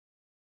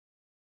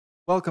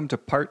Welcome to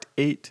part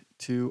 8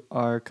 to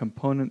our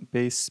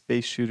component-based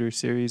space shooter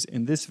series.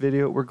 In this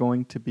video, we're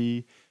going to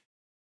be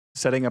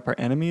setting up our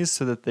enemies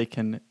so that they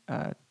can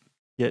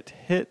get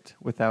hit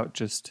without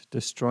just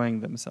destroying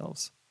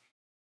themselves.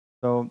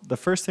 So the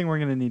first thing we're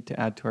going to need to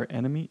add to our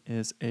enemy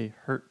is a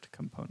hurt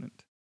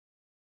component.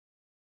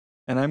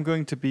 And I'm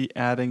going to be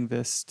adding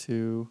this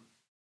to,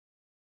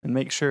 and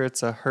make sure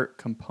it's a hurt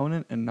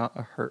component and not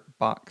a hurt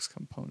box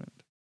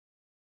component.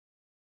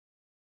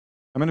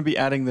 I'm going to be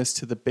adding this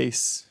to the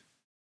base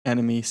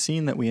enemy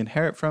scene that we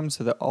inherit from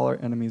so that all our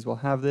enemies will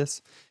have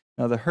this.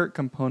 Now the hurt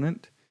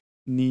component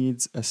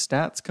needs a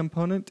stats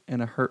component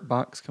and a hurt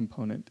box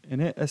component,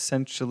 and it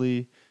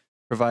essentially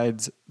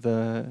provides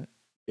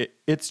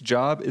its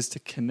job is to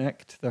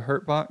connect the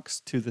hurt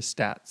box to the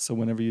stats. So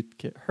whenever you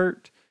get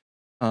hurt,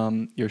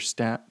 you lose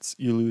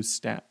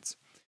stats.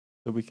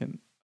 So we can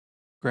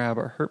grab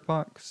our hurt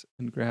box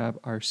and grab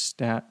our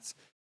stats.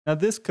 Now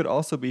this could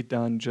also be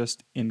done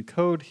just in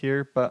code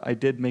here, but I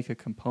did make a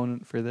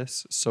component for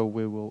this, so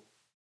we will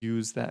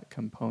use that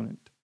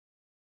component.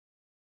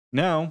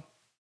 Now,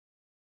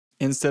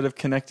 instead of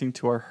connecting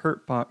to our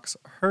hurt box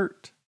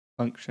hurt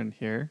function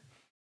here,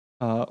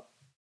 and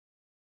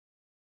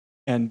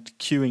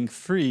queuing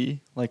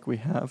free like we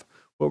have,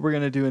 what we're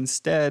going to do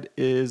instead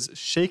is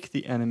shake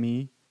the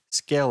enemy,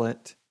 scale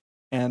it,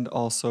 and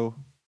also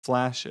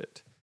flash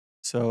it.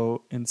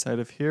 So inside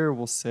of here,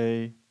 we'll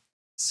say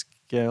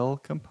scale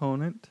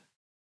component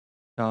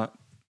dot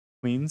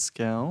queen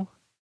scale,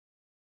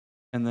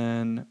 and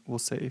then we'll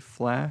say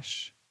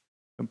flash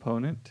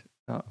component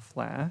dot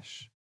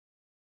flash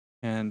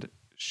and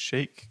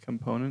shake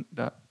component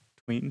dot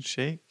queen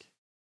shake,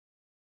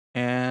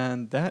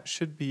 and that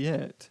should be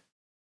it.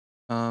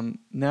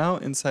 Now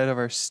inside of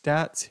our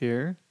stats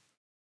here,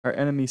 our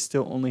enemy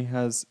still only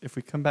has, if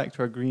we come back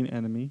to our green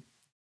enemy,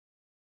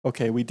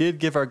 okay, we did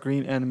give our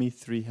green enemy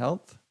 3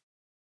 health,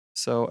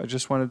 so I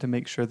just wanted to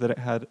make sure that it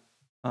had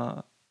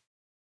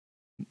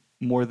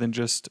more than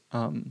just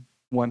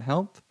 1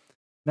 health.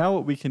 Now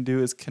what we can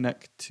do is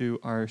connect to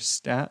our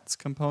stats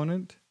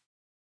component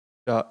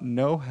dot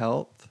no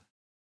health.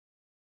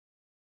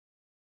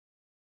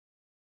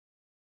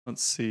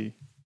 Let's see.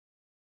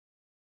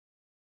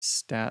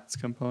 Stats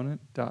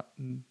component dot.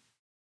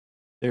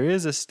 There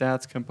is a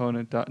stats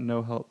component dot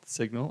no health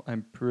signal,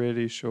 I'm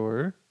pretty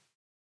sure.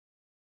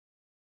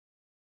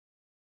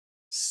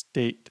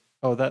 State.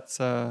 Oh, that's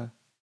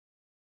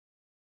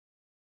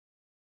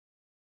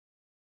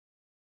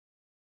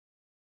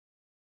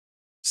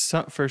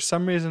for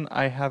some reason,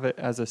 I have it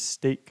as a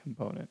state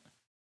component.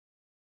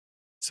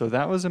 So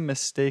that was a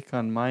mistake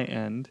on my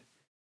end.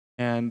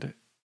 And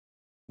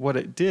what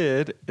it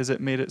did is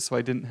it made it so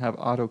I didn't have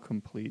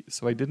autocomplete.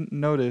 So I didn't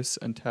notice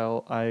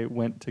until I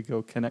went to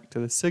go connect to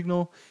the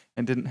signal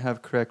and didn't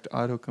have correct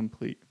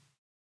autocomplete.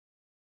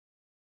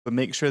 But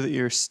make sure that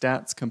your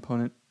stats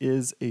component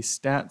is a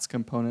stats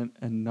component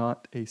and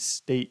not a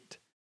state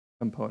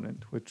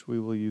component, which we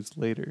will use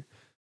later.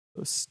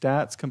 So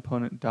stats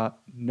component dot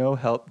no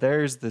help,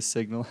 there's the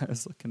signal I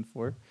was looking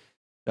for,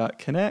 dot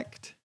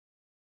connect,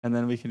 and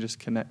then we can just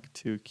connect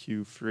to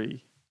queue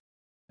free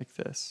like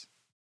this.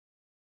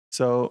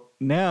 So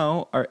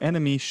now our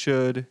enemy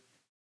should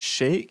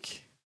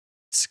shake,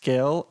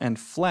 scale, and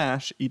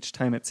flash each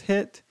time it's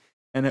hit,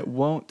 and it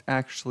won't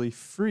actually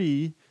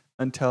free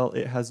until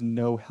it has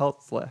no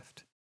health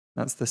left.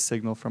 That's the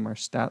signal from our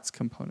stats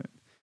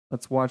component.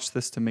 Let's watch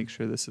this to make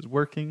sure this is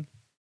working.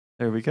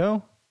 There we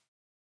go.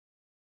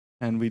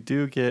 And we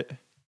do get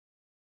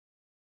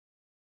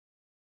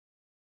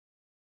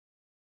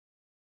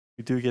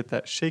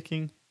that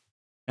shaking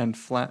and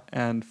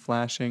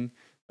flashing.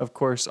 Of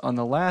course, on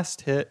the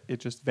last hit, it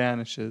just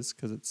vanishes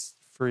because it's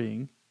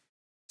freeing.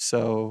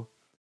 So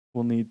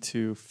we'll need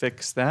to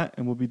fix that,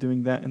 and we'll be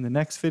doing that in the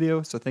next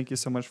video. So thank you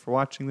so much for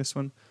watching this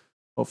one.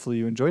 Hopefully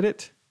you enjoyed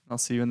it. I'll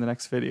see you in the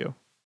next video.